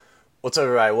What's up,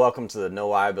 everybody? Welcome to the No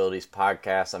Liabilities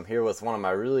podcast. I'm here with one of my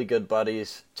really good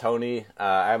buddies, Tony.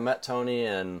 I met Tony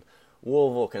in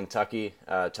Louisville, Kentucky.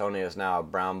 Tony is now a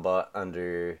brown butt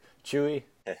under Chewy.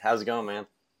 Hey, how's it going, man?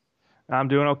 I'm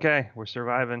doing okay. We're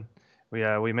surviving.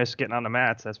 We miss getting on the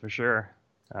mats, that's for sure.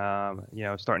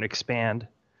 Starting to expand.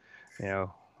 You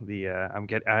know, I'm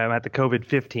at the COVID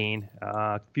 15.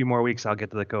 A few more weeks, I'll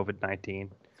get to the COVID 19.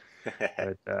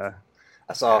 But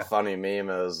I saw a yeah, funny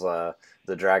meme. It was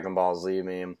the Dragon Ball Z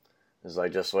meme. It was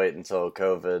like, just wait until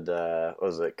COVID, what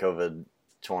was it, COVID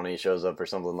 20 shows up or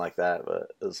something like that,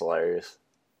 but it was hilarious.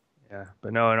 yeah.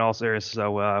 But no, in all seriousness,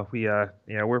 so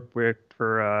we're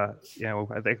for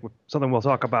I think something we'll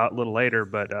talk about a little later.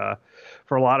 But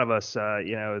for a lot of us,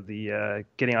 the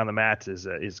getting on the mats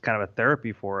is kind of a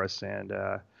therapy for us. And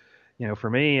for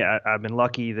me, I've been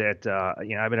lucky that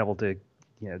I've been able to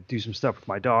do some stuff with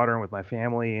my daughter and with my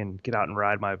family and get out and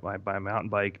ride my mountain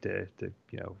bike to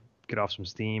get off some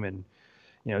steam and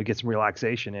get some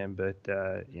relaxation in. But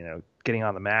getting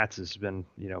on the mats has been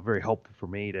very helpful for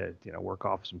me to work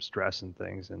off some stress and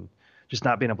things. And just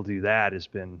not being able to do that it's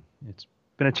been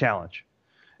a challenge.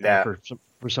 And Yeah,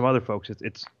 for some other folks,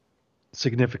 it's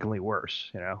significantly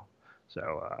worse.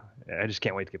 So I just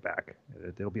can't wait to get back.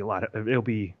 It'll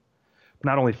be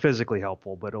not only physically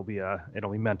helpful, but it'll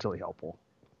be mentally helpful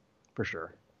for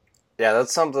sure. yeah,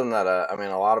 that's something that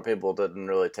a lot of people didn't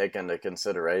really take into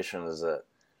consideration. Is that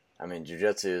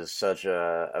jujitsu is such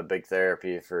a big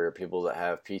therapy for people that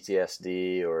have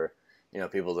PTSD or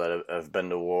people that have been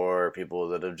to war, or people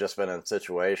that have just been in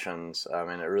situations. It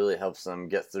really helps them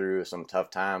get through some tough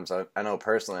times. I know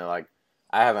personally, like,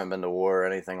 I haven't been to war or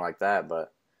anything like that,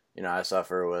 but I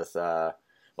suffer with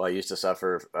I used to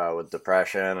suffer with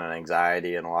depression and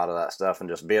anxiety and a lot of that stuff, and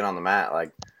just being on the mat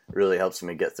like really helps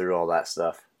me get through all that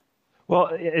stuff. Well,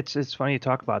 it's funny you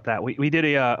talk about that. We did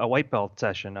a white belt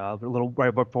session a little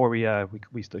right before we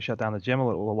still shut down the gym a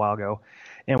little while ago,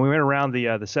 and we went around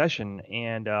the session,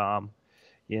 and a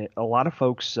lot of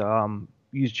folks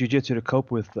use jujitsu to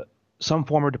cope with some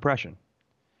form of depression,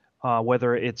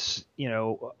 whether it's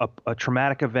a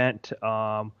traumatic event,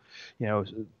 you know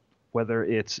whether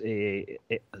it's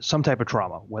some type of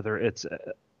trauma, whether it's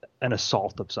an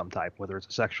assault of some type, whether it's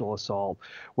a sexual assault,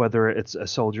 whether it's a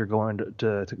soldier going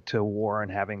to war and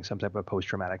having some type of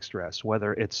post-traumatic stress,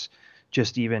 whether it's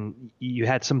just even you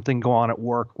had something go on at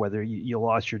work, whether you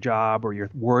lost your job or you're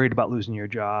worried about losing your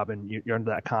job and you're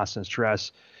under that constant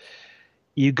stress.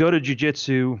 You go to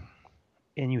jujitsu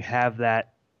and you have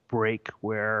that break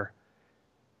where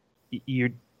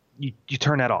you you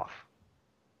turn that off.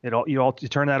 You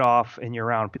turn that off and you're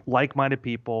around like-minded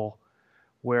people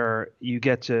where you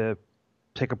get to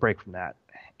take a break from that.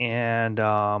 And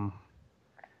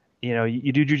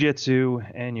you do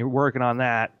jujitsu and you're working on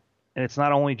that, and it's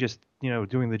not only just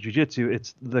doing the jujitsu,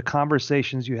 it's the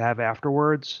conversations you have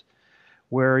afterwards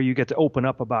where you get to open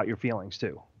up about your feelings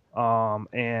too.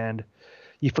 And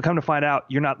you come to find out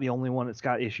you're not the only one that's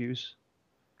got issues.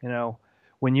 You know,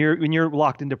 when you're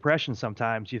locked in depression,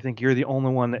 sometimes you think you're the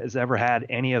only one that has ever had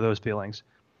any of those feelings.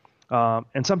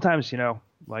 And sometimes,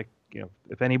 like,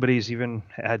 if anybody's even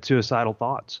had suicidal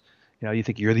thoughts, you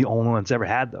think you're the only one that's ever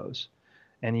had those.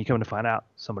 And you come to find out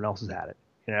someone else has had it.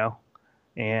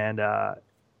 And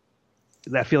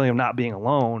that feeling of not being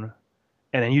alone,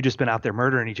 and then you just been out there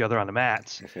murdering each other on the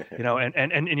mats,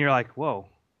 and you're like, whoa,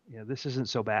 this isn't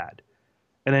so bad.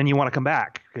 And then you want to come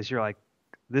back because you're like,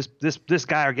 this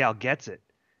guy or gal gets it.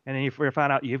 And then you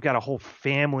find out you've got a whole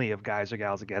family of guys or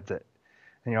gals that gets it.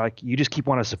 And you're like, you just keep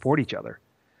wanting to support each other.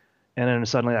 And then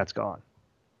suddenly that's gone,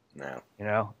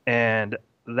 No. and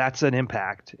that's an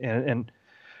impact. And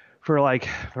for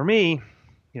me,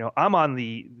 I'm on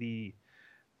the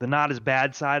not as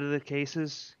bad side of the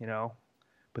cases,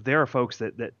 but there are folks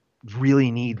that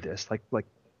really need this,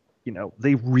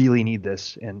 they really need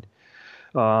this. And,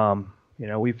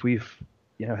 we've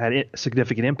had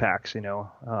significant impacts,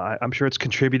 I'm sure it's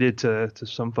contributed to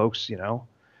some folks,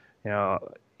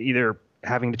 either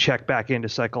having to check back into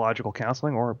psychological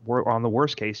counseling or on the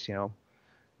worst case,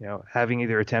 having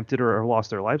either attempted or lost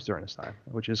their lives during this time,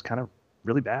 which is kind of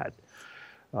really bad.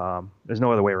 There's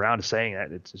no other way around to saying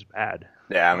that. It's just bad.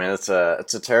 Yeah, it's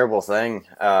a terrible thing.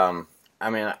 I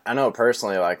know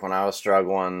personally, like when I was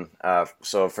struggling.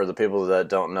 So for the people that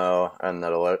don't know and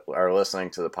that are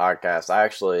listening to the podcast, I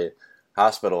actually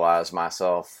hospitalized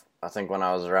myself. I think when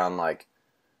I was around like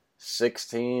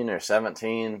 16 or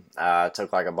 17, I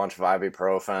took like a bunch of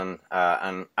ibuprofen,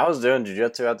 and I was doing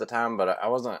jujitsu at the time, but I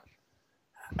wasn't.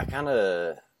 I kind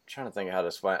of trying to think of how to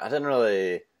explain. I didn't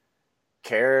really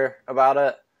care about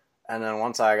it. And then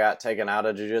once I got taken out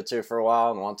of jiu-jitsu for a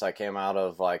while, and once I came out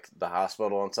of like the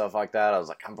hospital and stuff like that, I was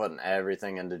like, I'm putting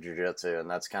everything into jiu-jitsu, and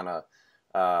that's kind of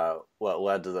what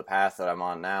led to the path that I'm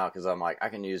on now. Because I'm like, I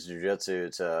can use jiu-jitsu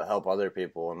to help other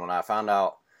people. And when I found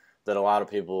out that a lot of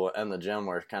people in the gym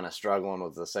were kind of struggling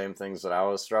with the same things that I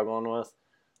was struggling with,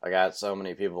 like I had so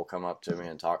many people come up to me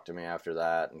and talk to me after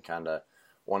that, and kind of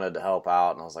wanted to help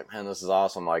out. And I was like, man, this is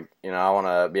awesome. Like, I want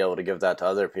to be able to give that to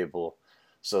other people.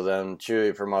 So then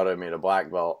Chewy promoted me to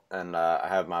black belt, and I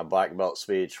have my black belt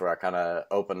speech where I kind of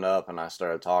opened up and I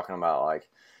started talking about, like,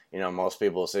 most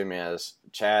people see me as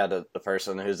Chad, the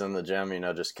person who's in the gym,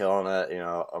 just killing it,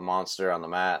 a monster on the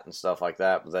mat and stuff like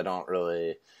that, but they don't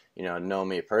really, know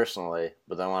me personally.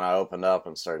 But then when I opened up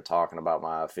and started talking about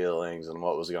my feelings and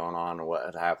what was going on and what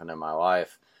had happened in my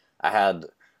life, I had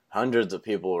hundreds of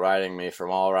people writing me from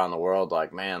all around the world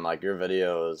like, man, like, your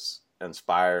video is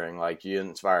inspiring. Like, you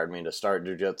inspired me to start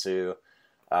jiu-jitsu.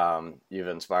 You've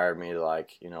inspired me to,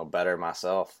 like, better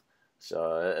myself.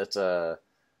 So it's a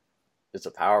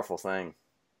powerful thing.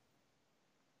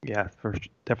 Yeah,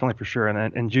 definitely for sure.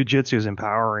 And jiu-jitsu is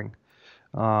empowering.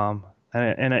 And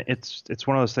it's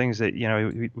one of those things that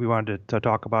we wanted to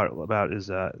talk about is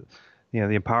the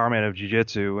empowerment of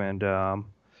jiu-jitsu. And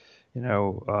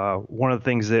one of the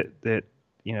things that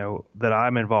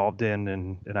I'm involved in,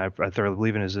 and I thoroughly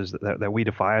believe in, is that We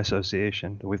Defy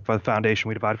Association, the We Defy Foundation.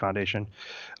 One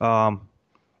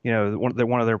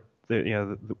of their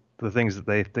the things that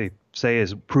they say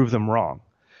is prove them wrong.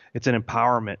 It's an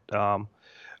empowerment.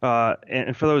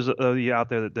 And for those of you out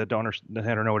there that don't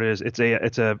understand or know what it is,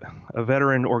 it's a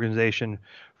veteran organization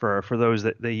for those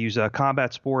that they use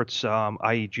combat sports,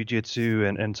 i.e.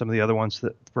 jiu-jitsu and some of the other ones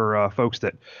that for folks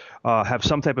that have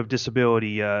some type of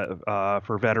disability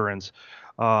for veterans.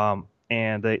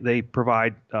 And they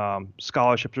provide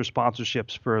scholarships or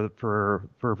sponsorships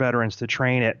for veterans to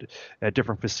train at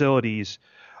different facilities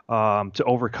to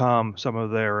overcome some of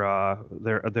their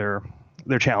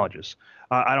challenges.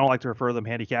 I don't like to refer to them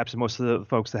handicaps, and most of the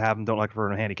folks that have them don't like to refer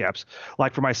to them handicaps.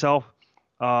 Like for myself,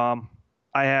 I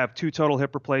have 2 total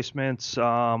hip replacements,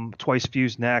 twice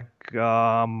fused neck. I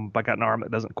got an arm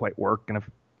that doesn't quite work, and a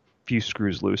few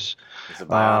screws loose. It's a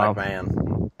bionic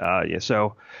man. Yeah.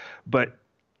 So, but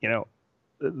I'm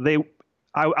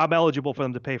eligible for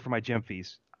them to pay for my gym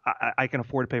fees. I can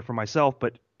afford to pay for myself,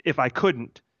 but if I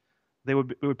couldn't, they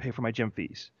would pay for my gym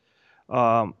fees.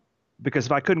 Because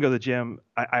if I couldn't go to the gym,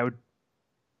 I would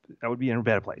be in a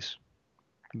better place.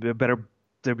 There'd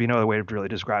be no other way of really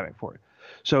describing for it.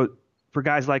 So for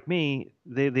guys like me,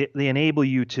 they enable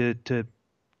you to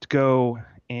go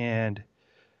and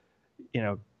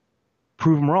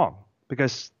prove them wrong,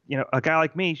 because a guy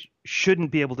like me shouldn't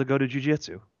be able to go to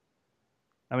jiu-jitsu.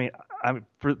 I mean, I'm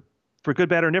for good,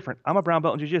 bad, or indifferent, I'm a brown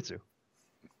belt in jiu-jitsu,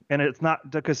 and it's not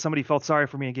because somebody felt sorry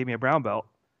for me and gave me a brown belt.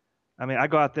 I mean, I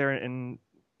go out there and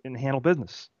handle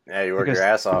business. Yeah, you work your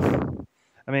ass off.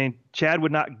 I mean, Chad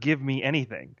would not give me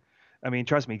anything. I mean,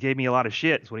 trust me, he gave me a lot of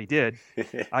shit. Is what he did.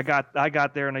 I got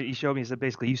there and he showed me. He said,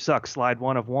 basically, you suck. Slide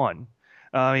 1 of 1.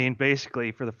 I mean,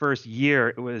 basically, for the first year,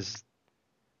 it was,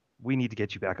 we need to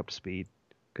get you back up to speed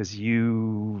because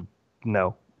you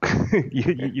know,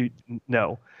 you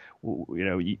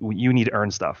need to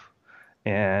earn stuff,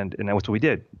 and that's what we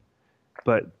did.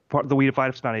 But part of the We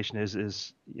Defy Foundation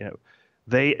is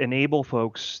they enable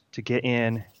folks to get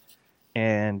in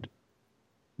and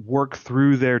work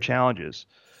through their challenges.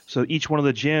 So each one of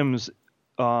the gyms,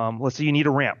 let's say you need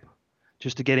a ramp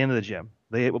just to get into the gym.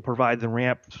 They will provide the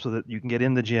ramp so that you can get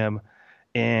in the gym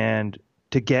and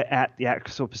to get at the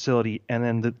actual facility. And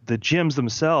then the gyms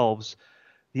themselves,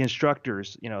 the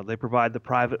instructors, they provide the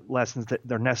private lessons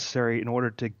that are necessary in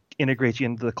order to integrate you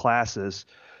into the classes,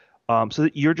 so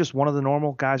that you're just one of the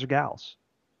normal guys or gals.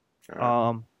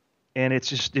 Sure. And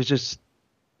it's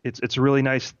a really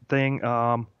nice thing.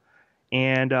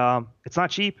 And it's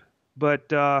not cheap,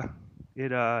 but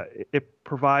it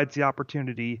provides the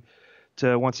opportunity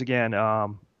to, once again,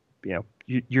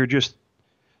 you're just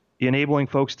enabling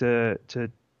folks to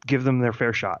give them their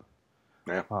fair shot.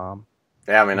 Yeah.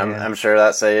 I mean, I'm sure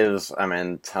that saves,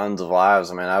 tons of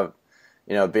lives. I mean, I've,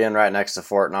 being right next to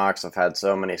Fort Knox, I've had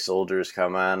so many soldiers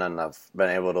come in, and I've been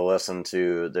able to listen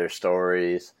to their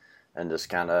stories and just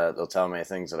they'll tell me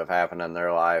things that have happened in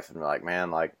their life, and like, man,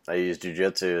 like, I use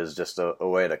jiu-jitsu as just a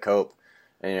way to cope.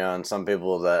 And, and some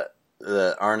people that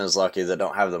aren't as lucky, that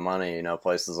don't have the money,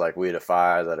 places like We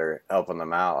Defy that are helping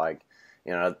them out, like,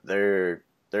 they're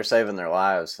saving their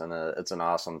lives, and it's an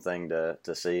awesome thing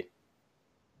to see.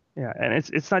 Yeah, and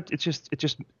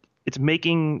it's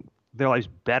making their lives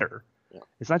better. Yeah.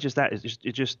 It's not just that. It's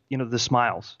just the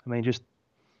smiles. I mean, just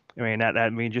I mean I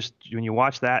mean just when you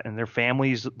watch that, and their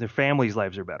families'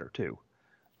 lives are better too.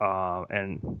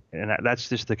 That's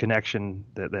just the connection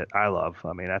that I love.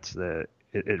 I mean, that's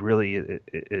it really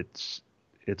it's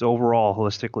overall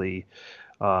holistically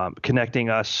connecting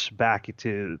us back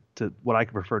to what I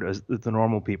prefer to as the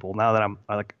normal people. Now that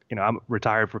I'm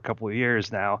retired for a couple of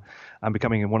years now, I'm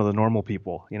becoming one of the normal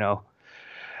people.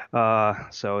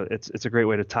 So it's a great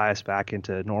way to tie us back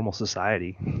into normal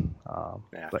society.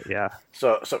 Yeah. But yeah.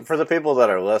 So for the people that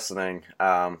are listening,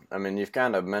 I mean, you've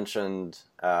kind of mentioned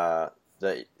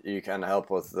that you kind of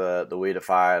help with the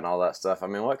Weedify and all that stuff. I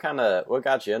mean, what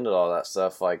got you into all that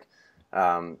stuff? Like,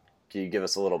 can you give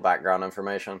us a little background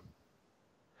information?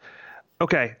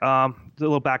 Okay, a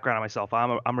little background on myself.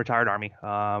 I'm retired Army.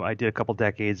 I did a couple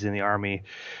decades in the Army.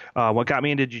 What got me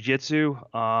into jiu-jitsu?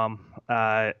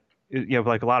 Like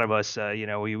a lot of us, I'm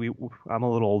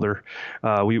a little older.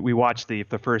 We watched the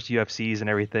first UFCs and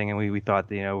everything, and we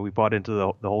thought, we bought into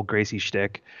the whole Gracie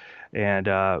shtick. And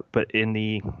but in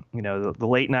the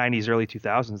late '90s, early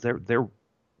 2000s, there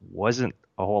wasn't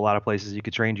a whole lot of places you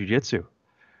could train jiu-jitsu.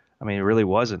 I mean, it really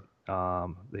wasn't.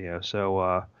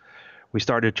 So we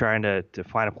started trying to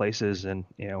find places, and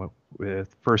with the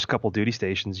first couple duty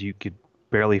stations, you could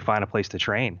barely find a place to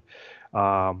train.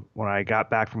 When I got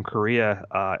back from Korea,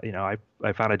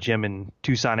 I found a gym in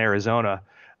Tucson, Arizona.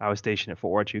 I was stationed at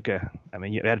Fort Huachuca. I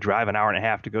mean, you had to drive an hour and a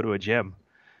half to go to a gym,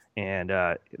 and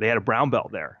they had a brown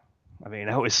belt there. I mean,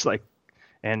 I was like,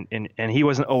 and he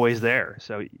wasn't always there,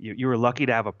 so you were lucky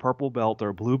to have a purple belt or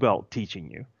a blue belt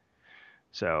teaching you.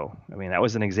 So, I mean, that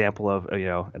was an example of,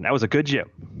 and that was a good gym,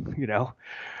 you know.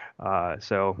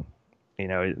 So,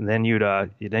 then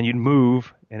you'd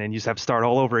move, and then you just have to start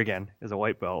all over again as a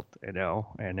white belt, and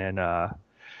then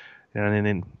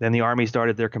the Army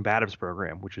started their combatives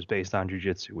program, which was based on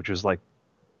jujitsu, which was like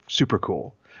super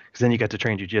cool because then you got to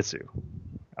train jujitsu.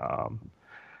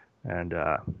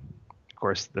 Of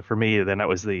course, for me, then I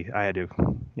had to,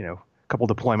 a couple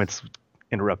deployments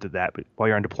interrupted that, but while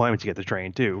you're on deployment, you get to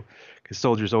train too, because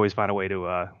soldiers always find a way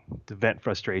to vent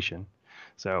frustration.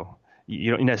 So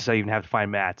you don't necessarily even have to find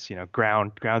mats,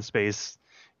 ground space,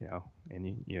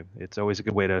 it's always a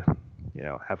good way to,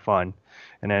 have fun.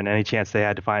 And then any chance they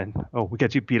had to find, oh, we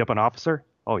got you beat up an officer.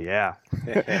 Oh yeah,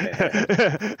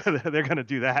 they're gonna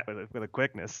do that with a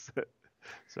quickness.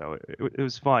 So it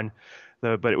was fun,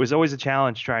 but it was always a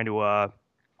challenge trying to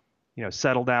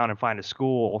settle down and find a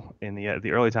school in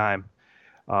the early time.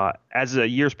 As the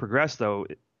years progressed, though,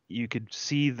 you could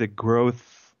see the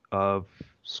growth of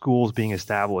schools being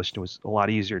established. It was a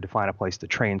lot easier to find a place to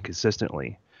train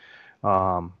consistently.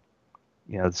 The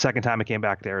second time I came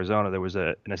back to Arizona, there was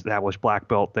an established black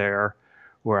belt there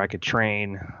where I could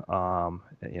train,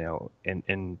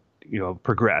 and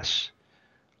progress.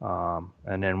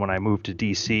 And then when I moved to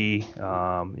DC,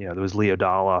 there was Leo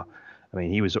Dalla. I mean,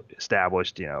 he was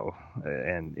established,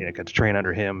 and got to train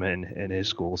under him and his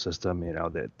school system.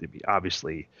 That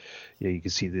obviously, you can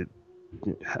see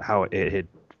how it had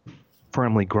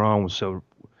firmly grown. So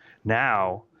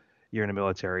now you're in the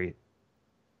military.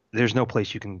 There's no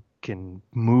place you can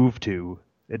move to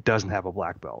that doesn't have a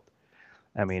black belt.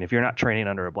 I mean, if you're not training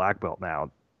under a black belt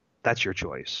now, that's your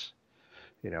choice.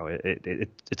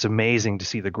 It's amazing to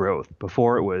see the growth.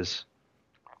 Before it was,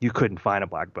 you couldn't find a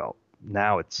black belt.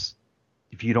 Now it's,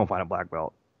 if you don't find a black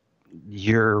belt,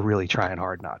 you're really trying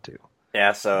hard not to.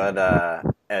 Yeah, so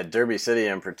at Derby City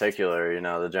in particular,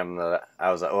 the gym that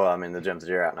I was at, well, I mean, the gym that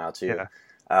you're at now too.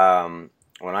 Yeah.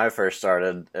 When I first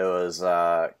started, it was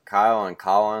Kyle and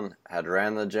Colin had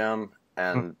ran the gym,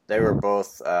 and they were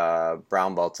both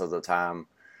brown belts at the time.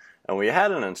 And we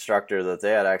had an instructor that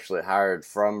they had actually hired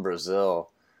from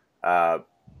Brazil, but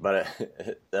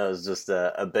that was just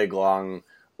a big, long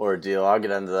ordeal. I'll get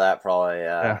into that probably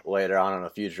later on in a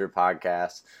future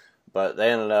podcast. But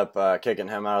they ended up kicking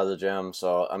him out of the gym.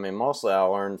 So, I mean, mostly I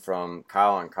learned from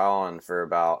Kyle and Colin for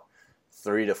about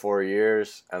 3 to 4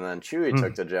 years. And then Chewy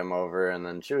took the gym over, and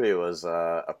then Chewy was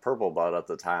a purple belt at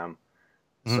the time.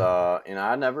 So,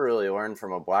 I never really learned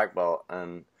from a black belt.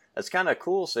 And it's kind of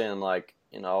cool seeing, like,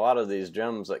 a lot of these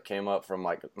gyms that came up from,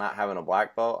 like, not having a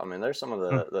black belt. I mean, there's some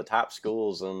of the top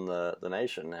schools in the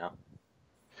nation now.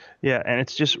 Yeah, and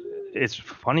it's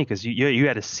funny because you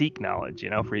had to seek knowledge,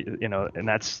 and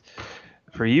that's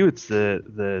for you. It's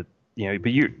the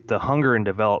hunger and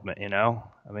development. I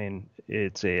mean,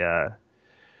 it's it's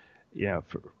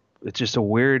just a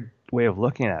weird way of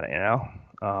looking at it.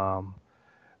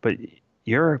 But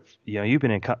you've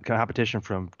been in competition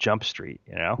from Jump Street,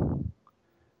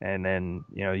 and then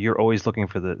you're always looking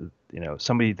for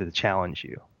somebody to challenge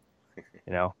you.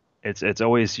 It's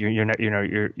always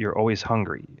you're always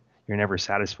hungry. You're never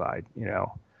satisfied.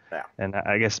 Yeah. And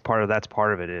I guess that's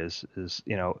part of it is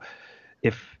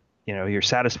if you're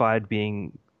satisfied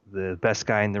being the best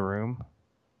guy in the room,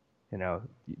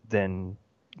 then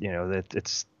that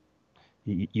it's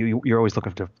you're always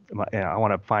looking to I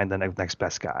want to find the next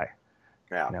best guy,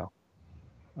 Yeah. you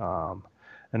know.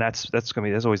 And that's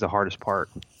always the hardest part,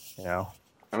 you know.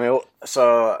 I mean,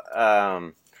 so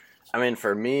I mean,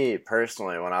 for me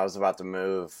personally, when I was about to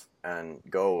move and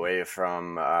go away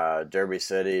from Derby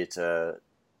City to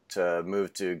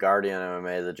move to Guardian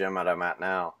MMA, the gym that I'm at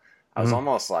now, I was Mm-hmm.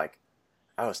 almost like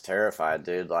I was terrified,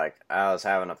 dude. Like I was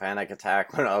having a panic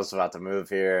attack when I was about to move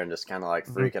here and just kind of like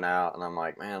Mm-hmm. freaking out. And I'm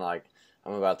like, man, like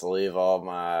I'm about to leave all of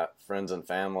my friends and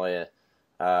family.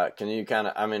 Can you kind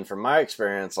of? I mean, from my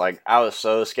experience, like I was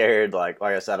so scared. Like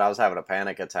I said, I was having a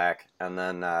panic attack, and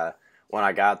then when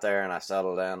I got there and I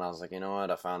settled in, I was like, you know what?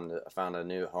 I found a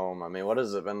new home. I mean, what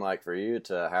has it been like for you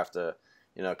to have to,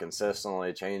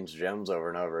 consistently change gyms over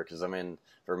and over? Because I mean,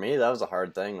 for me, that was a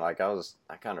hard thing. Like I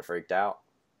kind of freaked out.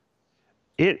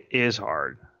 It is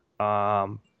hard. I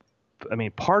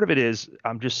mean, part of it is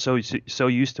I'm just so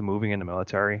used to moving in the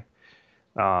military.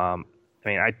 I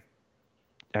mean,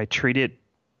 I treat it,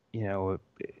 you know,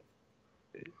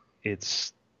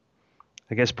 it's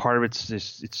I guess part of it's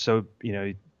just it's so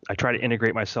I try to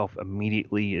integrate myself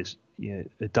immediately as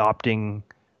adopting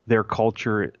their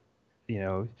culture. You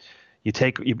know,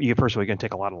 first of all, you're gonna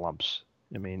take a lot of lumps.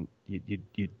 I mean, you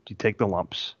take the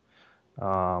lumps,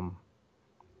 um,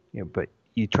 but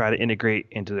you try to integrate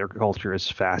into their culture as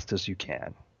fast as you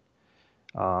can.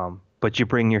 But you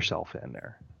bring yourself in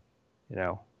there. You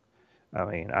know, I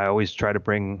mean, I always try to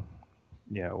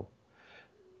you know,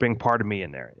 bring part of me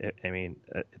in there. I mean,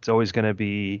 it's always going to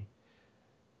be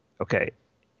okay.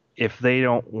 If they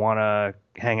don't want to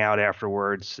hang out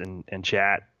afterwards and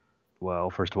chat, well,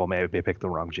 first of all, maybe they picked the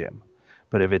wrong gym.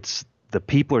 But if it's the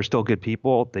people are still good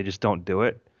people, they just don't do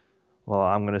it. Well,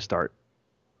 I'm going to start,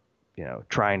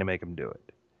 trying to make them do it.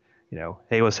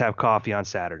 Hey, let's have coffee on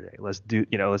Saturday.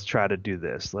 Let's try to do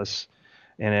this.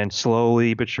 And then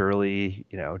slowly but surely,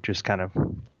 just kind of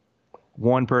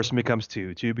one person becomes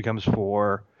two, two becomes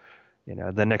four.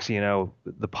 The next thing you know,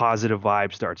 the positive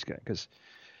vibe starts going because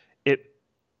it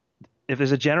if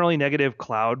there's a generally negative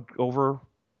cloud over,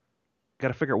 got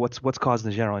to figure out what's causing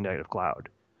the generally negative cloud,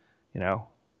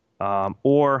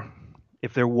 or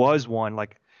if there was one,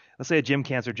 like let's say a gym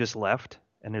cancer just left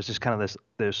and there's just kind of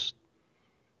this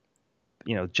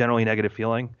generally negative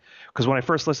feeling. Because when I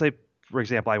first, let's say for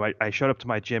example, I showed up to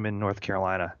my gym in North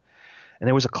Carolina and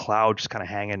there was a cloud just kind of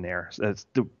hanging there. So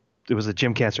it was a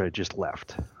gym cancer that just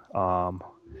left.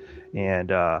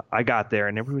 And I got there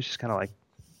and everybody was just kind of like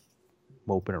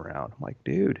moping around. I'm like,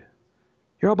 dude,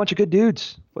 you're all a bunch of good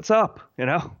dudes. What's up? And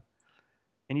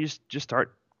you just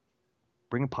start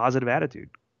bringing positive attitude,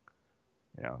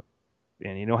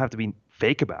 and you don't have to be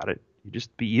fake about it. You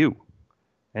just be you.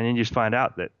 And then you just find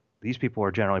out that these people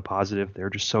are generally positive. They're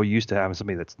just so used to having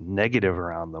somebody that's negative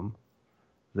around them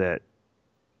that,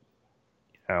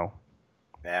 Yeah,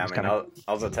 I mean,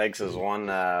 all it takes is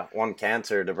one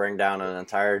cancer to bring down an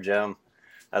entire gym.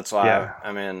 That's why, yeah.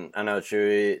 I mean, I know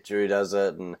Chewy does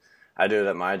it, and I do it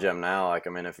at my gym now. Like, I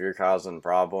mean, if you're causing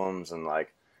problems and,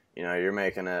 like, you're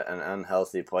making it an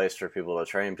unhealthy place for people to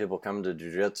train, people come to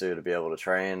jiu-jitsu to be able to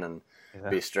train and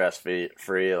be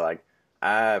stress-free. Like,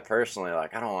 I personally,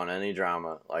 like, I don't want any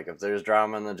drama. Like, if there's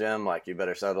drama in the gym, like, you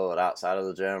better settle it outside of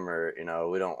the gym or,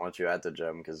 we don't want you at the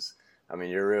gym because, I mean,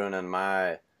 you're ruining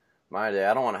my day.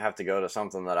 I don't want to have to go to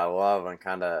something that I love and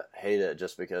kind of hate it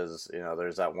just because,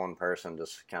 there's that one person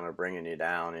just kind of bringing you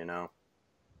down,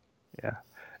 Yeah.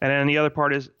 And then the other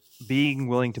part is being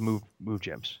willing to move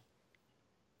gyms.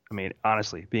 I mean,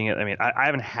 honestly, I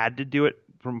haven't had to do it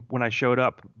from when I showed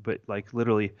up, but like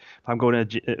literally,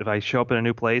 if I show up in a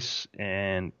new place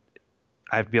and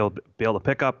I have to be able to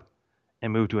pick up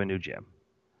and move to a new gym,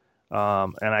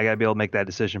 and I got to be able to make that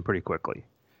decision pretty quickly.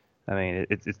 I mean,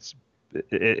 it's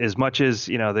as much as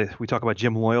we talk about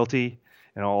gym loyalty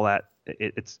and all that.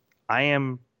 I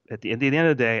am at the end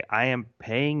of the day, I am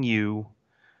paying you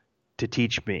to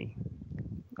teach me.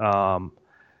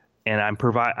 And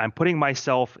I'm putting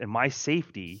myself and my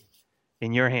safety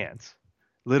in your hands,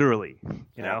 literally.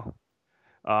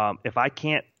 If I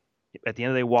can't, at the end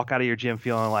of the day, walk out of your gym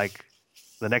feeling like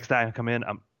the next time I come in,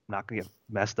 I'm not gonna get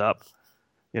messed up,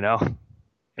 and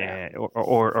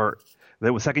or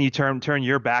the second you turn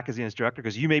your back as the instructor,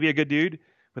 because you may be a good dude,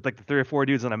 but like the 3 or 4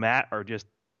 dudes on a mat are just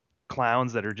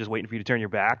clowns that are just waiting for you to turn your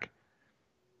back.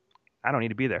 I don't need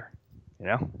to be there,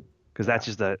 because that's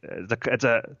just it's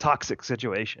a toxic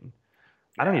situation.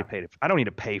 I don't need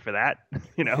to pay for that,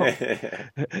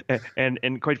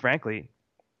 and quite frankly,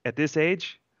 at this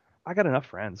age, I got enough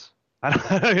friends. I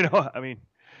don't, I mean,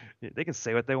 they can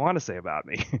say what they want to say about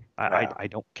me. Yeah. I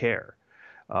don't care.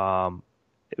 Um,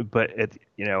 but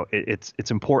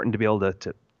it's important to be able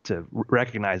to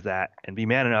recognize that and be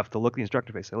man enough to look the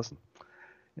instructor face and say, listen,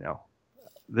 you know,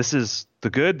 this is the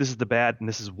good, this is the bad, and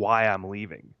this is why I'm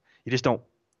leaving. You just don't,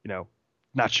 you know,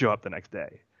 not show up the next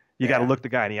day. You got to Yeah. look the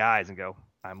guy in the eyes and go,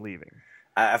 I'm leaving.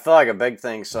 I feel like a big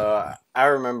thing. So I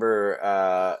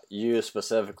remember you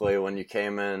specifically when you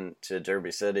came in to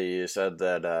Derby City. You said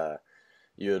that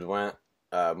you had went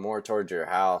more towards your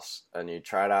house and you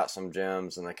tried out some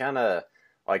gyms, and they kind of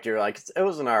like you're like it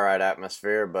was an alright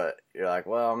atmosphere, but you're like,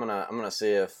 well, I'm gonna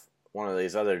see if one of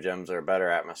these other gyms are a better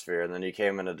atmosphere. And then you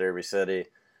came into Derby City,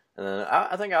 and then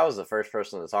I think I was the first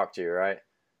person to talk to you, right?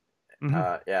 Hmm.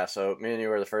 Yeah, so me and you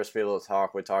were the first people to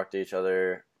talk. We talked to each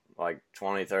other like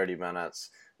 20, 30 minutes.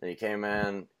 Then you came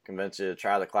in, convinced you to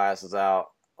try the classes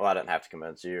out. Well, I didn't have to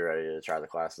convince you. You were ready to try the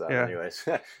classes out Yeah. anyways.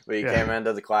 But you came Yeah.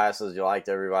 into the classes, you liked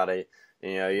everybody.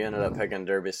 You know, you ended up picking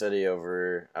Derby City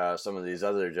over some of these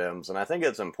other gyms. And I think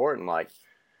it's important, like,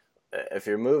 if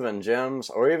you're moving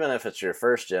gyms, or even if it's your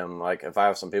first gym, like if I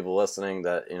have some people listening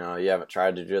that, you know, you haven't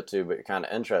tried jiu-jitsu, but you're kind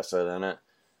of interested in it,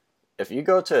 if you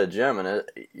go to a gym and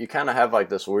you kind of have like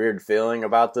this weird feeling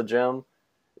about the gym,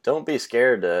 don't be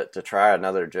scared to try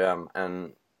another gym.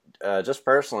 And just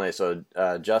personally, so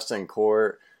Justin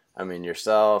Court, I mean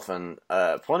yourself and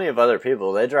plenty of other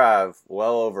people, they drive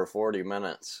well over 40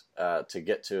 minutes to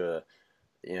get to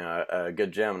a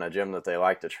good gym and a gym that they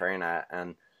like to train at.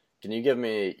 And can you give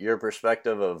me your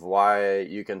perspective of why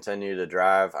you continue to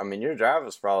drive? I mean, your drive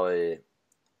is probably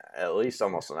at least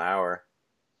almost an hour,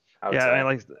 I would Yeah. say.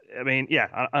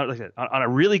 Yeah. Like I said, on a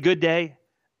really good day,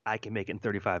 I can make it in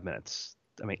 35 minutes.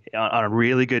 I mean, on a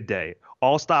really good day,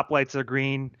 all stoplights are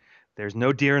green. There's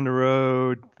no deer in the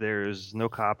road. There's no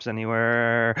cops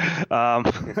anywhere.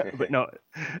 But no,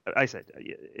 I said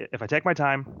if I take my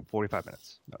time, 45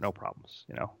 minutes, no problems.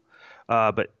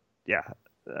 But yeah,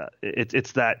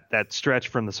 it's that stretch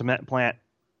from the cement plant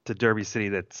to Derby City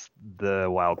that's the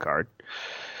wild card.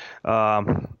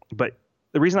 But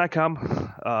the reason I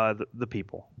come, the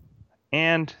people,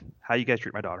 and how you guys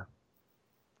treat my daughter.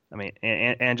 I mean,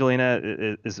 Angelina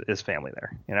is family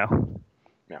there, you know.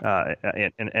 Yeah.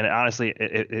 And honestly,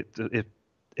 if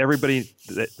everybody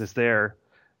that's there,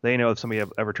 they know if somebody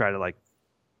ever tried to like,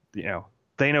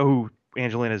 they know who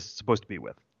Angelina is supposed to be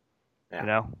with, Yeah. you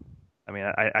know. I mean,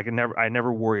 I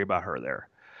never worry about her there.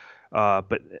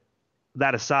 But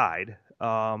that aside,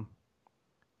 I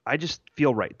just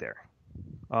feel right there.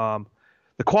 Um,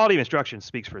 the quality of instruction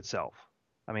speaks for itself.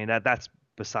 I mean, that's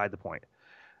beside the point.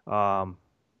 Um,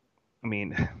 I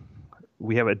mean,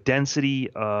 we have a density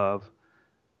of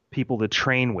people to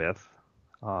train with.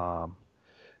 Um,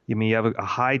 you have a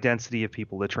high density of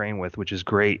people to train with, which is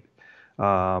great.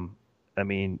 I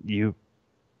mean, you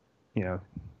know,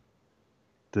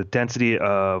 the density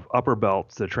of upper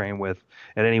belts to train with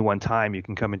at any one time, you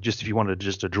can come in just if you wanted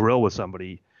just to drill with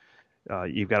somebody,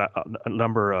 you've got a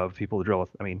number of people to drill with.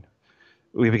 I mean,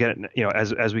 we get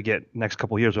as we get next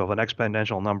couple of years, we'll have an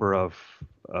exponential number of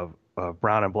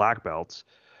brown and black belts.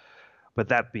 But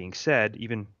that being said,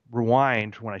 even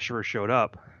rewind when I first showed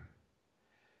up,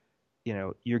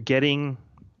 you're getting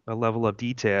a level of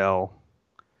detail.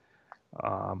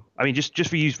 I mean, just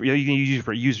for use, you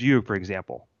can use you for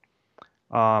example.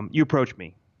 You approach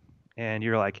me and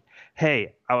you're like,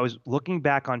 "Hey, I was looking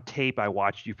back on tape I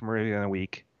watched you from earlier in the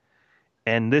week,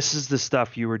 and this is the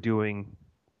stuff you were doing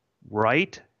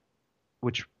right,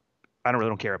 which I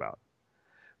don't care about.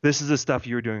 This is the stuff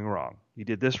you were doing wrong. You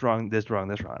did this wrong, this wrong,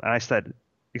 this wrong." And I said,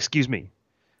 "Excuse me,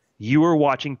 you were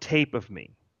watching tape of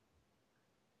me."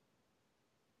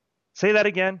 Say that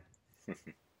again.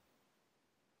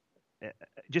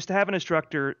 Just to have an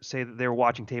instructor say that they were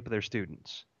watching tape of their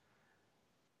students,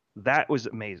 that was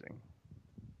amazing.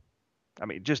 I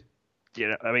mean,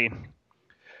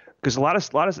 because a lot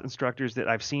of instructors that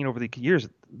I've seen over the years,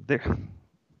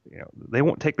 they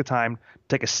won't take the time to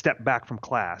take a step back from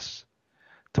class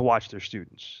to watch their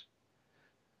students.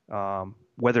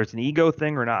 Whether it's an ego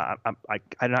thing or not,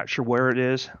 I'm not sure where it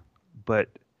is, but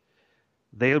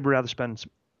they would rather spend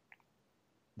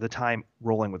the time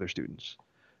rolling with their students,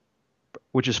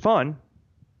 which is fun,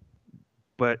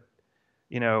 but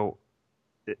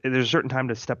there's a certain time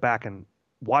to step back and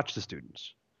watch the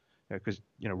students, because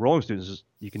rolling students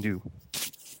you can do,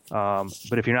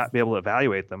 but if you're not able to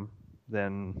evaluate them,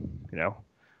 then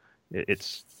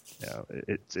it's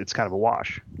kind of a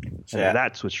wash, and Yeah.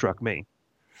 that's what struck me.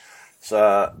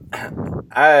 So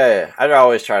I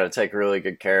always try to take really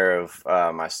good care of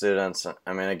my students.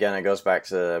 I mean, again, it goes back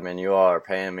to, I mean, you all are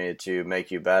paying me to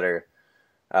make you better.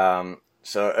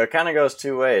 So it kind of goes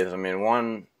two ways. I mean,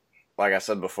 one, like I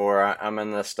said before, I'm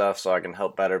in this stuff so I can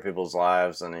help better people's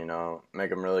lives and, make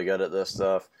them really good at this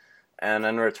stuff. And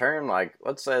in return, like,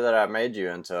 let's say that I made you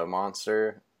into a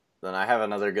monster, then I have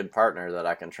another good partner that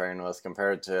I can train with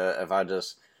compared to if I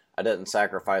didn't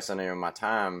sacrifice any of my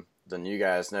time, then you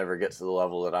guys never get to the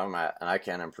level that I'm at and I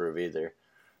can't improve either.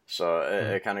 So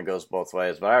it kind of goes both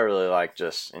ways. But I really like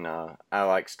just, I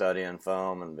like studying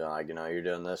film and being like, you're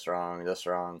doing this wrong, this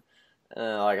wrong.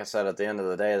 And like I said, at the end of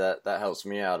the day, that helps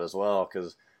me out as well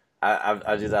because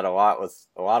I do that a lot with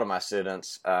a lot of my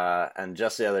students. And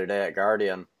just the other day at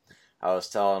Guardian, I was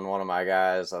telling one of my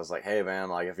guys, I was like, hey, man,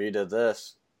 like if you did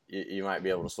this, you might be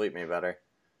able to sweep me better.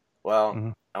 Well,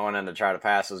 Mm-hmm. I went in to try to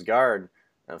pass his guard,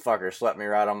 and the fucker swept me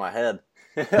right on my head.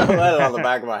 I landed on the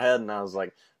back of my head, and I was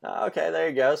like, oh, okay, there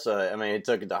you go. So, I mean, he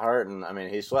took it to heart, and, I mean,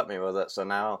 he swept me with it. So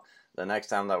now the next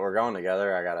time that we're going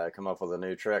together, I got to come up with a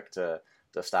new trick to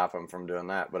stop him from doing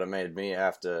that. But it made me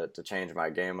have to change my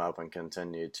game up and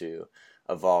continue to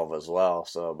evolve as well.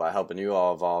 So by helping you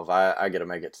all evolve, I get to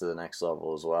make it to the next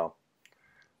level as well.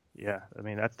 Yeah, I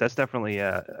mean that's definitely.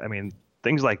 I mean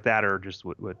things like that are just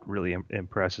what really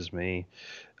impresses me.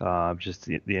 Just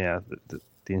the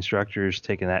instructors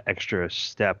taking that extra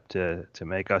step to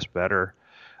make us better,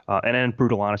 and then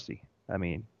brutal honesty. I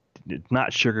mean,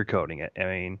 not sugarcoating it. I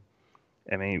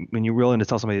mean when you're willing to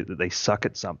tell somebody that they suck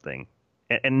at something,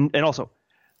 and also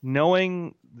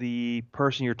knowing the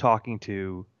person you're talking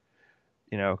to,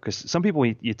 because some people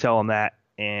you tell them that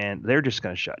and they're just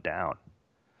going to shut down.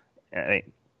 I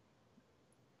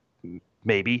mean,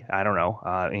 maybe. I don't know.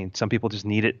 I mean, some people just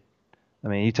need it. I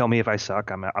mean, you tell me if I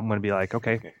suck, I'm going to be like,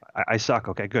 okay, I suck.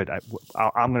 Okay, good.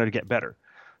 I'm going to get better.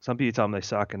 Some people tell them they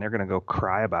suck, and they're going to go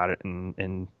cry about it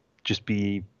and just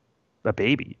be a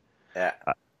baby. Yeah.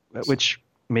 Which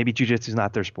maybe jujitsu is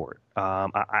not their sport. I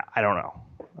don't know.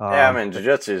 Yeah, I mean,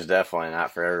 jiu-jitsu is definitely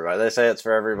not for everybody. They say it's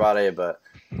for everybody, but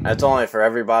it's only for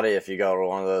everybody if you go to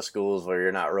one of those schools where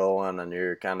you're not rolling and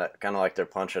you're kind of like they're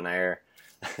punching air.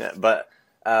 But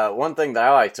one thing that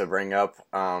I like to bring up,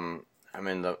 I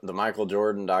mean, the Michael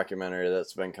Jordan documentary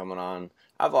that's been coming on,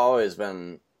 I've always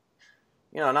been,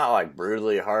 not like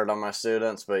brutally hard on my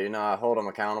students, but, I hold them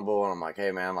accountable and I'm like,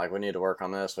 hey, man, like we need to work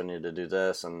on this, we need to do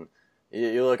this. And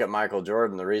you look at Michael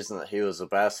Jordan, the reason that he was the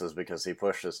best is because he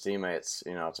pushed his teammates,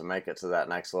 to make it to that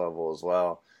next level as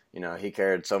well. He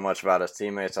cared so much about his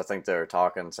teammates. I think they were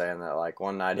talking, saying that like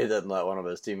one night he didn't let one of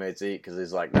his teammates eat because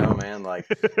he's like, no, man, like,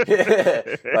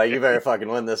 like you better fucking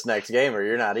win this next game or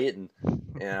you're not eating.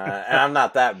 And I'm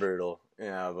not that brutal,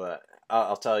 but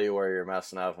I'll tell you where you're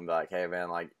messing up and be like, hey, man,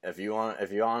 like if you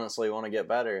honestly want to get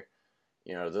better,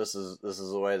 this is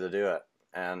the way to do it.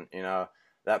 And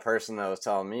that person that was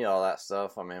telling me all that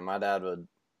stuff, I mean, my dad would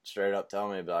straight up tell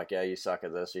me, be like, yeah, you suck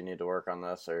at this, you need to work on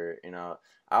this, or,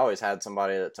 I always had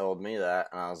somebody that told me that,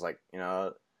 and I was like,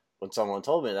 when someone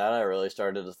told me that, I really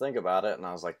started to think about it, and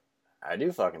I was like, I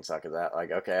do fucking suck at that, like,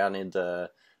 okay, I need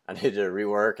to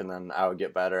rework, and then I would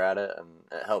get better at it, and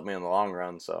it helped me in the long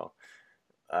run, so,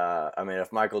 I mean,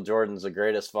 if Michael Jordan's the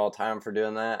greatest of all time for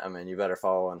doing that, I mean, you better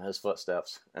follow in his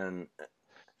footsteps, and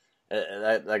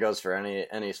that goes for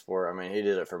any sport. I mean, he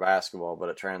did it for basketball, but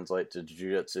it translates to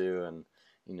jiu-jitsu and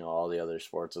all the other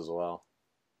sports as well.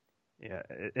 Yeah,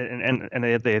 and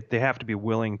they have to be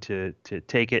willing to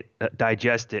take it,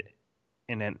 digest it,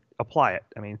 and then apply it.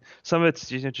 I mean, some of it's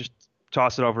just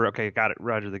toss it over. Okay, got it,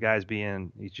 Roger.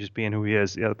 He's just being who he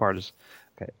is. The other part is,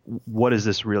 okay, what does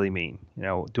this really mean?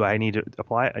 Do I need to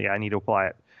apply it? Yeah, I need to apply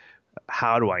it.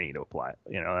 How do I need to apply it?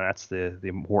 And that's the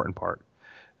important part.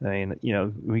 I mean,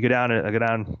 we go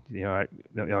down,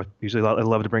 usually I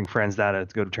love to bring friends down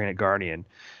to go to train at Guardian.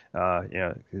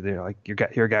 They're like,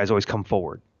 your guys always come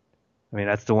forward. I mean,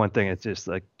 that's the one thing. It's just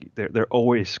like they're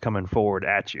always coming forward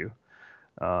at you.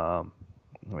 I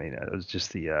mean, it was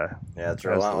just the it's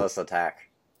relentless attack.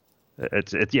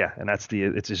 It's yeah, and it's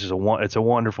just it's a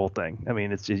wonderful thing. I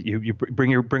mean, it's just, you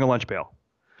bring a lunch pail.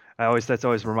 That's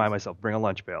always remind myself, bring a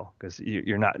lunch pail because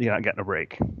you're not getting a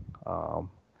break. And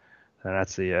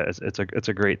that's it's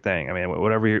a great thing. I mean,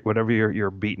 whatever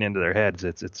you're beating into their heads,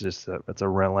 it's just it's a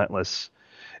relentless.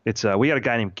 We got a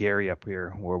guy named Gary up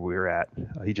here where we were at.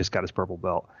 He just got his purple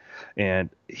belt, and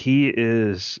he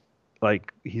is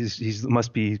like he's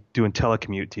must be doing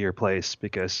telecommute to your place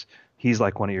because he's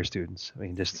like one of your students. I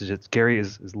mean, just Gary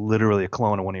is literally a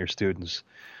clone of one of your students.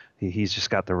 He's just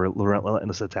got the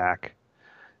relentless attack.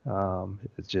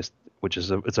 It's just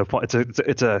it's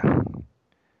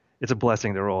a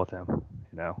blessing to roll with him,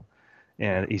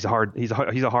 and he's a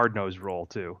hard-nosed roll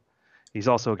too. He's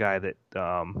also a guy that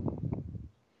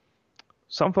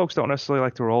some folks don't necessarily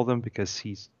like to roll with him because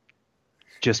he's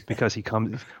just because he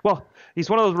comes. Well, he's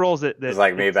one of those roles It's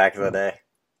like me back in the day.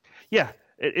 yeah,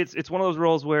 it's one of those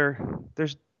roles where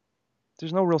there's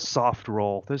no real soft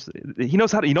roll. He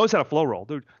knows how to flow roll.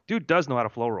 Dude does know how to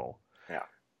flow roll, Yeah.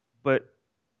 but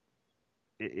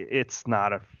it's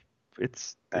not a Yeah,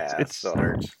 it it's still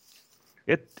hurts.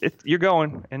 you're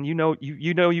going, and you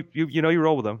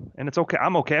roll with them, and it's okay.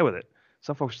 I'm okay with it.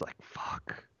 Some folks are like,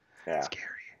 fuck, Yeah. scary.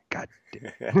 God,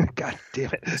 God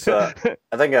damn So it.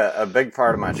 I think a big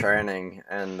part of my training,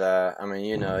 and I mean,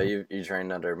 you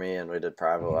trained under me, and we did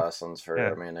private lessons for,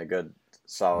 Yeah. I mean, a good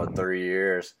solid 3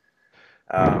 years.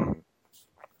 Um,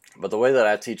 but the way that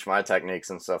I teach my techniques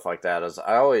and stuff like that is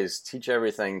I always teach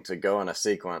everything to go in a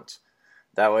sequence.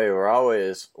 That way, we're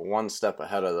always one step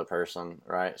ahead of the person,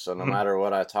 right? So no Mhm. matter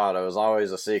what I taught, it was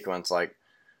always a sequence. Like,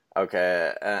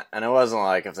 okay, and it wasn't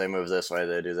like if they move this way,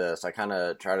 they do this. I kind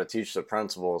of try to teach the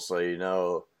principles so you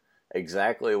know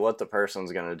exactly what the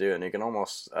person's going to do, and you can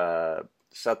almost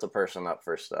set the person up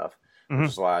for stuff, which Mhm.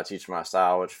 is why I teach my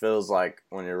style, which feels like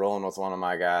when you're rolling with one of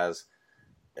my guys,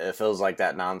 it feels like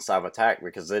that nonstop attack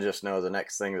because they just know the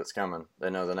next thing that's coming. They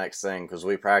know the next thing because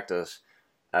we practice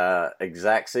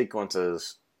exact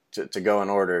sequences to go in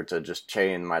order to just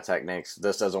chain my techniques. If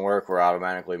this doesn't work, we're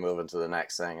automatically moving to the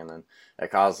next thing, and then it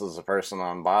causes the person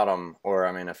on bottom, or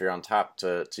I mean, if you're on top,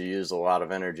 to use a lot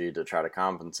of energy to try to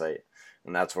compensate,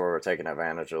 and that's where we're taking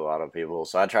advantage of a lot of people.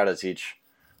 So I try to teach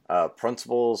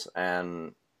principles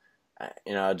and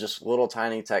just little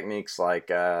tiny techniques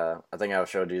like I think I've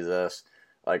showed you this,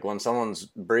 like when someone's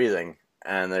breathing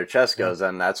and their chest Yeah. goes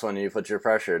in, that's when you put your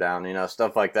pressure down.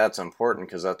 Stuff like that's important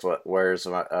because that's what wears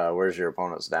your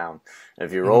opponents down.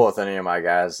 If you Mhm. roll with any of my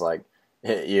guys, like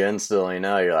you instantly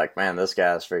know, you're like, man, this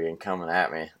guy's freaking coming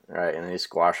at me, right? And he's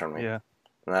squashing me. Yeah.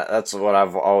 And that's what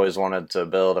I've always wanted to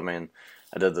build. I mean,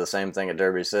 I did the same thing at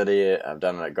Derby City. I've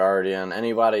done it at Guardian.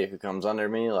 Anybody who comes under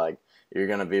me, like, you're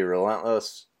gonna be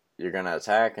relentless. You're gonna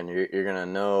attack, and you're gonna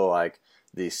know like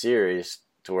these series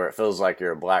to where it feels like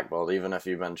you're a black belt, even if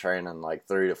you've been training like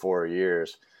 3 to 4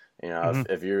 years. Mhm.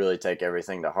 If you really take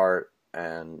everything to heart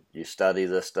and you study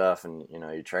this stuff and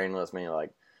you train with me,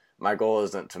 like my goal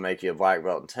isn't to make you a black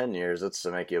belt in 10 years; it's to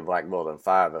make you a black belt in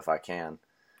 5 if I can.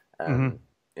 Mhm.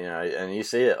 And and you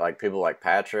see it like people like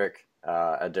Patrick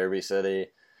at Derby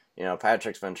City.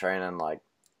 Patrick's been training like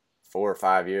 4 or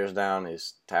 5 years down.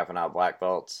 He's tapping out black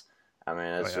belts. I mean,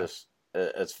 Oh it's yeah. just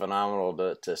it's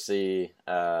phenomenal to see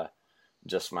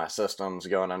just my systems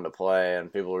going into play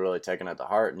and people really taking it to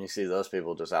heart. And you see those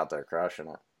people just out there crushing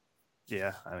it.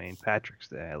 Yeah. I mean, Patrick's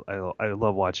there. I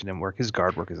love watching him work. His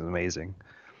guard work is amazing.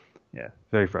 Yeah.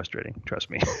 Very frustrating. Trust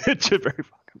me. It's just very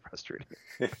fucking frustrating.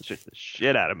 Frustrates the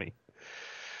shit out of me.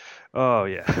 Oh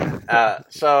yeah.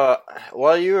 So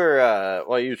while you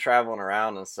were traveling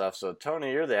around and stuff, so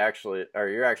Tony, you're actually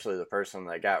the person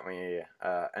that got me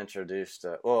introduced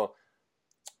to. Well,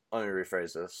 let me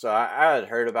rephrase this. So I had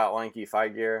heard about Lanky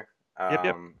Fight Gear. Yep.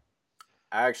 Yep. Um,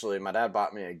 my dad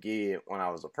bought me a gi when I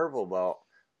was a purple belt.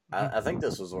 I think Mhm.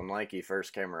 this was when Lanky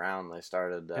first came around. They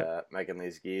started Yep. making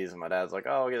these gis, and my dad's like,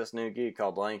 "Oh, I'll get this new gi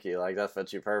called Lanky. Like that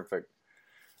fits you perfect."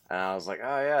 And I was like,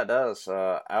 "Oh yeah, it does."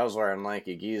 I was wearing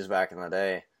Lanky gis back in the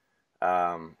day,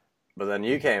 but then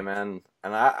you came in,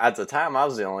 and at the time I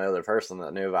was the only other person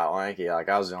that knew about Lanky. Like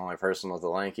I was the only person with a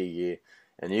Lanky gi,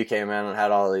 and you came in and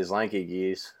had all these Lanky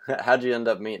gis. How'd you end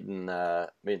up meeting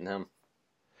him?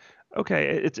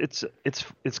 Okay,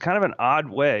 it's kind of an odd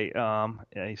way.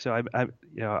 So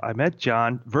I met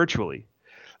John virtually.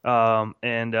 And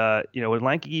when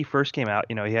Lanky Gi first came out,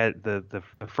 he had the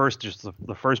first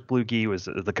the first blue gi was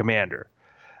the Commander,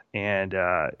 and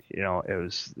it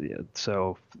was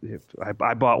so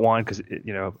I bought one because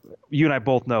you and I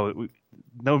both know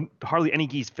no hardly any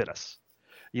gis fit us.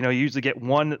 You usually get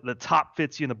one the top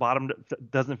fits you and the bottom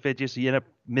doesn't fit you, so you end up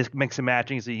mix and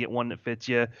matching. So you get one that fits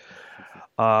you,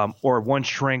 or one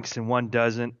shrinks and one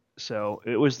doesn't. So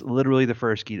it was literally the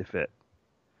first gi to fit.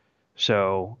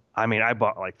 So I mean, I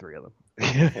bought like three of them,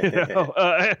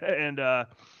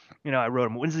 and I wrote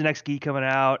him, when's the next gi coming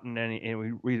out?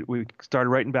 And we started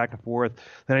writing back and forth.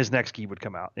 Then his next gi would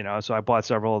come out, So I bought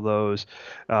several of those,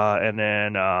 and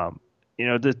then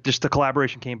just the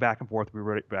collaboration came back and forth. We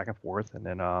wrote it back and forth, and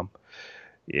then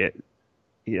it.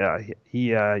 Yeah,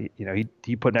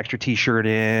 he put an extra T-shirt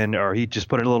in, or he just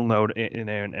put a little note in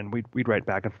there, and we'd write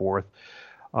back and forth.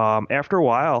 After a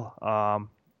while,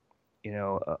 you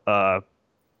know, a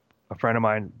friend of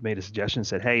mine made a suggestion and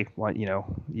said, "Hey,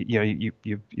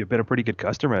 you've been a pretty good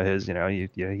customer of his.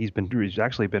 He's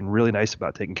actually been really nice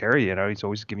about taking care of you. He's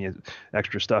always giving you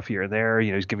extra stuff here and there.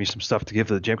 He's giving you some stuff to give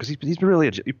to the gym because he's been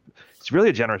really he's really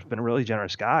a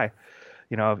generous guy.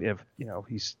 If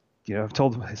he's I've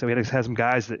told him, so we had some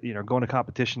guys that, going to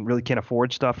competition really can't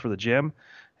afford stuff for the gym.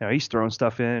 He's throwing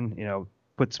stuff in,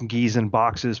 put some geese in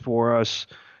boxes for us.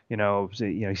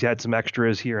 He's had some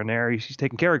extras here and there. He's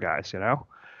taking care of guys, So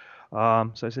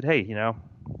I said, hey, I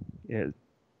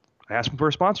asked him for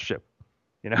a sponsorship.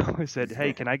 I said,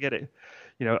 hey, can I get it?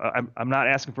 I'm not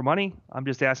asking for money. I'm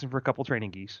just asking for a couple training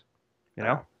geese.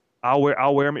 Yeah. I'll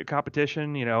wear them at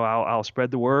competition. I'll spread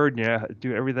the word.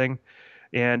 Do everything.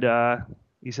 And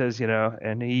he says,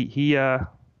 and he won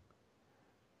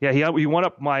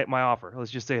up my offer. Let's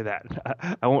just say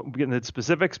that. I won't get into the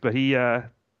specifics, but he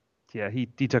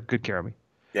took good care of me.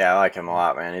 Yeah, I like him a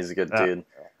lot, man. He's a good dude.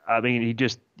 I mean, he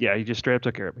just straight up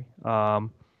took care of me.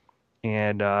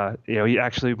 And he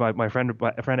actually, my friend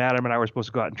Adam and I were supposed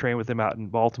to go out and train with him out in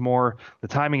Baltimore. The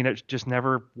timing it just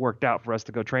never worked out for us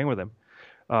to go train with him.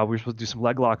 We were supposed to do some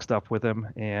leg lock stuff with him,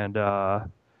 and every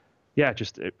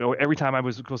time I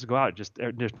was supposed to go out,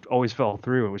 it just always fell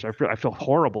through, which I felt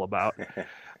horrible about.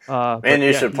 Man,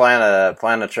 you should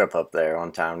plan a trip up there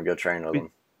one time to go train with him.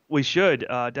 We should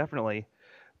definitely,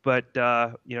 but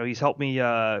he's helped me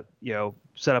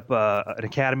set up an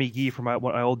academy gi for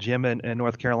my old gym in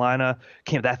North Carolina.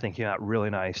 That thing came out really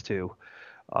nice too.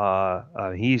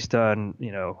 He's done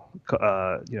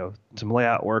some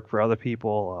layout work for other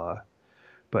people,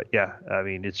 but yeah, I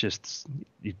mean it's just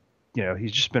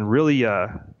he's just been really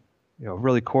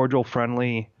really cordial,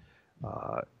 friendly.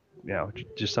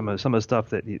 Just some of the stuff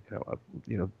that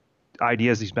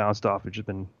ideas he's bounced off. It's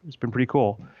been pretty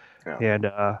cool, yeah. And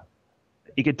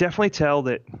you could definitely tell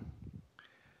that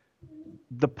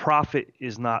the profit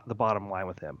is not the bottom line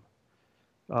with him.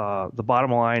 The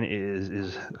bottom line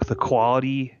is the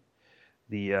quality,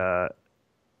 the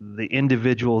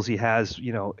individuals he has,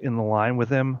 in the line with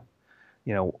him,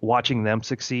 watching them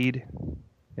succeed,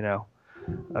 I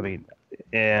mean,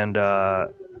 and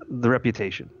the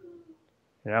reputation,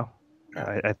 Yeah.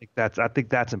 I think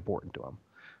that's important to him.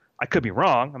 I could be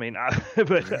wrong. I mean,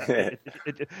 but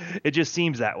it just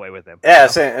seems that way with him. Yeah,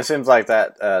 it seems like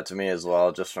that to me as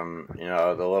well. Just from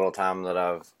the little time that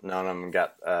I've known him and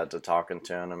got to talking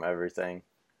to him and everything.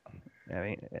 I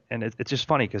mean, and it's just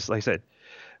funny because, like I said,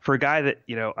 for a guy that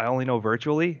I only know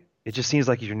virtually, it just seems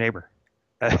like he's your neighbor.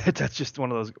 That's just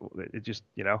one of those. It just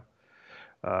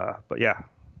but yeah.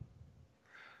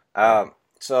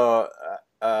 So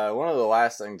one of the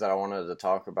last things that I wanted to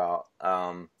talk about.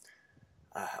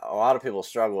 A lot of people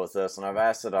struggle with this, and I've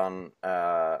asked it on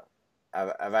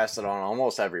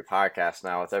almost every podcast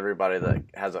now with everybody that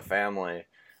has a family.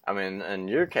 I mean, in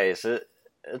your case,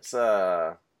 it's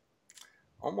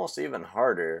almost even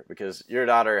harder because your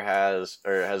daughter has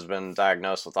been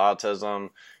diagnosed with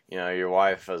autism. Your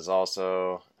wife is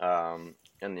also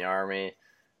in the Army,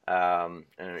 and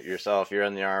yourself, you're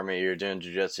in the Army. You're doing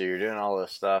jiu-jitsu. You're doing all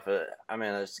this stuff.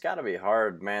 It's got to be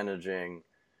hard managing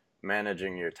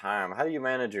your time. How do you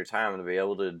manage your time to be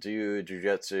able to do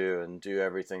jiu-jitsu and do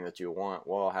everything that you want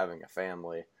while having a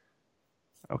family?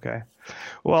 Okay.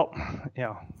 Well,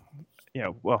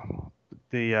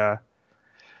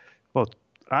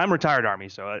 I'm retired Army,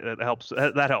 so that helps.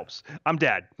 That helps. I'm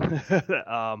dad.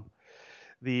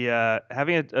 Having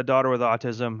a daughter with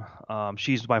autism,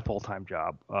 she's my full-time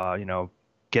job.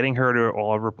 Getting her to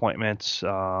all of her appointments,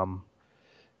 the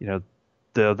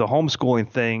homeschooling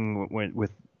thing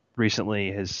with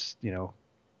recently has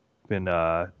been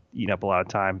eating up a lot of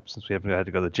time since we haven't had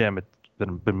to go to the gym. It's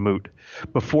been moot.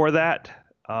 Before that,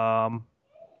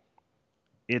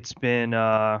 it's been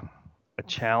a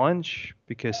challenge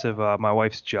because of my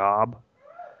wife's job.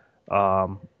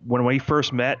 When we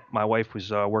first met, my wife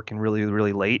was working really,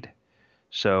 really late,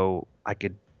 so I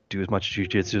could do as much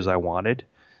jiu-jitsu as I wanted.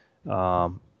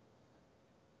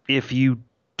 If you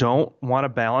don't want to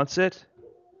balance it,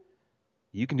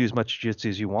 you can do as much jiu-jitsu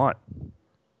as you want.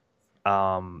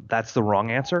 That's the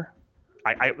wrong answer.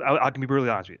 I can be brutally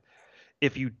honest with you.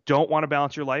 If you don't want to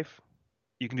balance your life,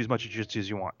 you can do as much jiu-jitsu as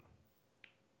you want.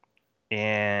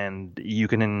 And you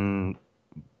can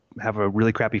have a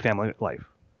really crappy family life.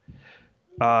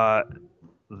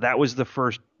 That was the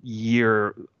first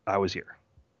year I was here.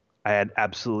 I had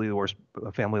absolutely the worst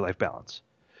family life balance.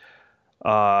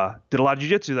 Did a lot of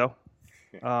jiu-jitsu though.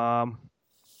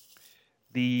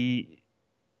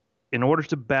 In order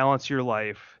to balance your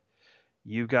life,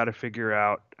 you've got to figure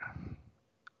out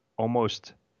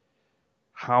almost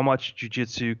how much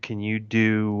jiu-jitsu can you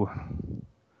do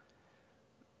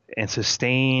and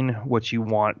sustain what you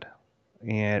want,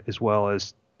 and as well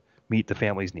as meet the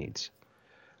family's needs.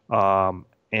 And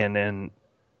then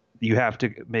you have to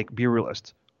be a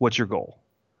realist. What's your goal?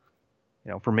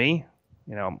 For me,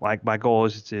 my goal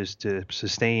is to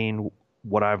sustain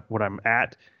what I'm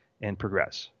at and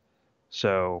progress.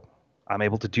 So I'm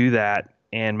able to do that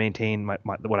and maintain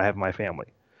what I have in my family.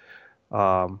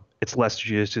 It's less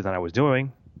jiu-jitsu than I was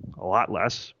doing, a lot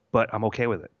less, but I'm okay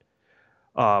with it.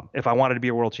 If I wanted to be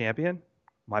a world champion,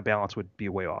 my balance would be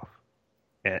way off.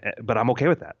 But I'm okay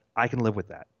with that. I can live with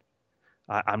that.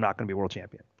 I'm not going to be a world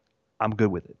champion. I'm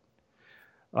good with it.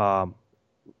 Um,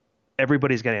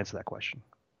 Everybody's got to answer that question.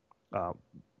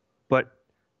 But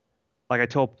like I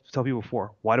tell people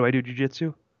before, why do I do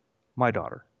jiu-jitsu? My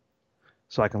daughter.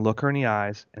 So I can look her in the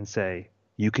eyes and say,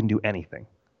 you can do anything.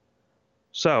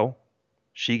 So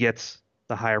she gets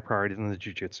the higher priority than the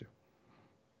jiu-jitsu.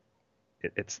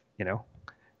 It's,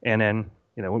 and then,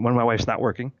 when my wife's not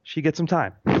working, she gets some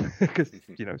time because,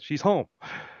 she's home.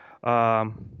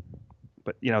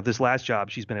 But, this last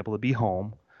job, she's been able to be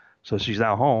home. So she's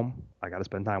now home. I got to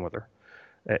spend time with her.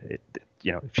 If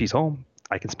she's home,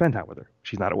 I can spend time with her.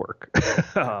 She's not at work.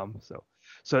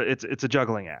 So it's a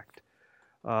juggling act.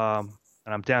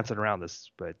 And I'm dancing around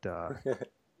this, but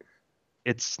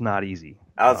it's not easy.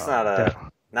 Oh, it's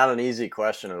not an easy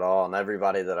question at all. And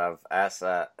everybody that I've asked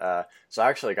that, so I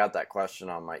actually got that question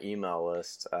on my email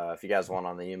list. If you guys want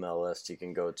on the email list, you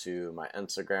can go to my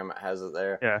Instagram. It has it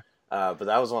there. Yeah. But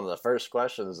that was one of the first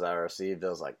questions that I received. I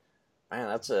was like, man,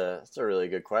 that's a really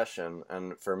good question.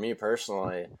 And for me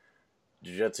personally,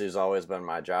 jiu-jitsu has always been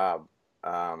my job.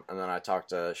 And then I talked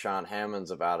to Sean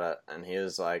Hammonds about it, and he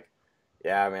was like,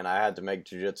 yeah, I mean, I had to make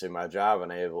jiu-jitsu my job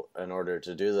in order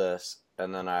to do this.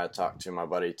 And then I talked to my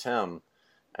buddy Tim,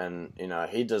 and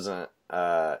he doesn't.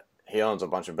 He owns a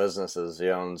bunch of businesses. He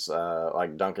owns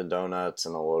like Dunkin' Donuts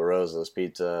and La Rosa's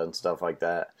Pizza and stuff like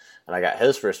that. And I got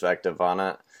his perspective on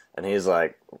it, and he's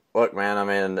like, "Look, man, I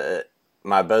mean,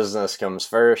 my business comes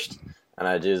first, and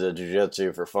I do the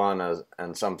jiu-jitsu for fun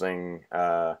and something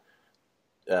to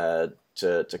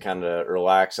kind of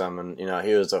relax him." And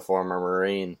he was a former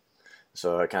Marine.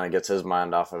 So it kind of gets his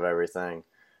mind off of everything.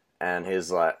 And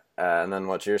he's like, and then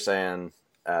what you're saying,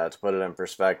 to put it in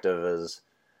perspective, is,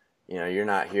 you're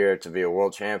not here to be a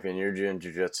world champion. You're doing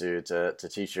jiu-jitsu to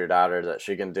teach your daughter that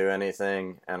she can do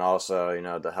anything. And also,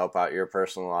 to help out your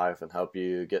personal life and help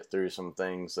you get through some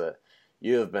things that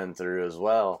you have been through as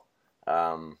well.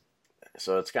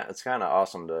 So it's kind of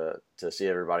awesome to see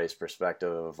everybody's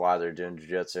perspective of why they're doing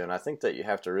jiu-jitsu. And I think that you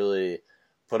have to really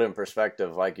put in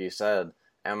perspective, like you said,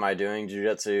 am I doing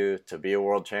jiu-jitsu to be a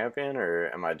world champion, or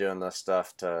am I doing this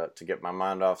stuff to get my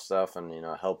mind off stuff and,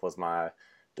 help with my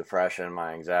depression,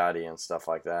 my anxiety and stuff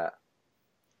like that?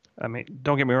 I mean,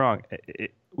 don't get me wrong.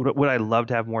 Would I love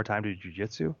to have more time to do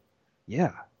jiu-jitsu?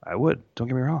 Yeah, I would. Don't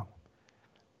get me wrong.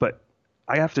 But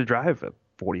I have to drive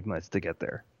 40 minutes to get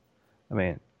there. I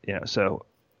mean, so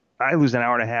I lose an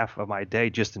hour and a half of my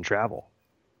day just in travel.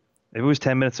 If it was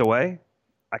 10 minutes away,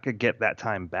 I could get that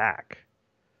time back,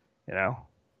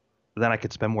 Then I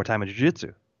could spend more time in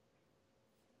jiu-jitsu,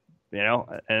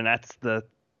 and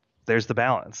there's the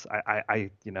balance.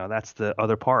 I that's the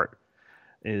other part,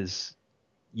 is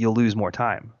you'll lose more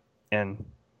time. And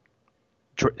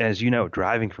as you know,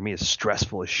 driving for me is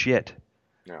stressful as shit.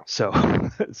 Yeah.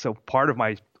 So part of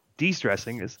my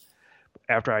de-stressing is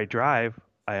after I drive,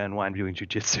 I unwind doing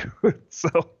jiu-jitsu. So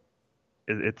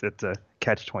it's a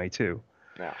catch-22.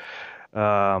 Yeah.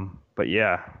 But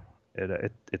yeah,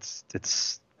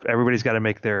 it's everybody's got to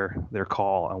make their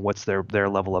call on what's their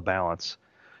level of balance.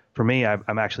 For me,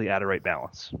 I'm actually at a right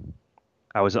balance.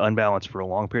 I was unbalanced for a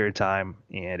long period of time,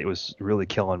 and it was really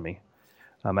killing me.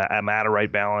 I'm at a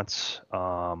right balance.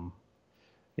 For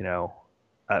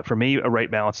me, a right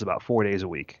balance is about 4 days a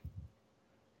week.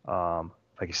 If I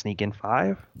can sneak in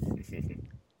 5,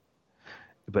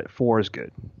 but 4 is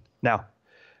good. Now,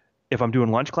 if I'm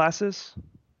doing lunch classes,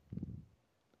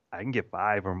 I can get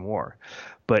 5 or more,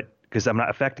 but because I'm not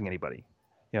affecting anybody.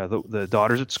 The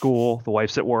daughter's at school, the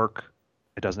wife's at work,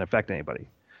 it doesn't affect anybody.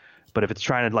 But if it's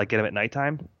trying to get them at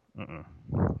nighttime,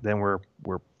 then we're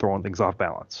throwing things off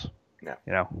balance.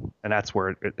 Yeah. And that's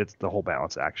where it's the whole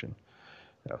balance action.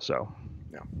 So.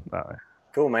 Yeah.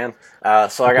 Cool, man.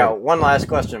 So I got one last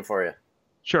question for you.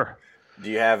 Sure. Do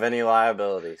you have any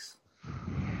liabilities?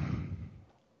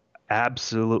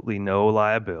 Absolutely no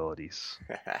liabilities.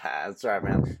 That's right,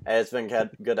 man. Hey, it's been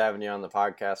good having you on the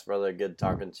podcast, brother. Good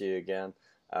talking to you again.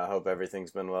 I hope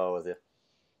everything's been well with you.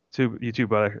 You too,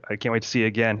 brother. I can't wait to see you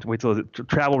again. Wait till the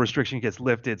travel restriction gets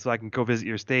lifted so I can go visit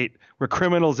your state. We're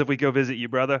criminals if we go visit you,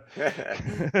 brother.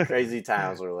 Crazy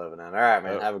times we're living in. All right,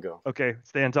 man. Have a go. Okay.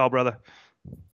 Stand tall, brother.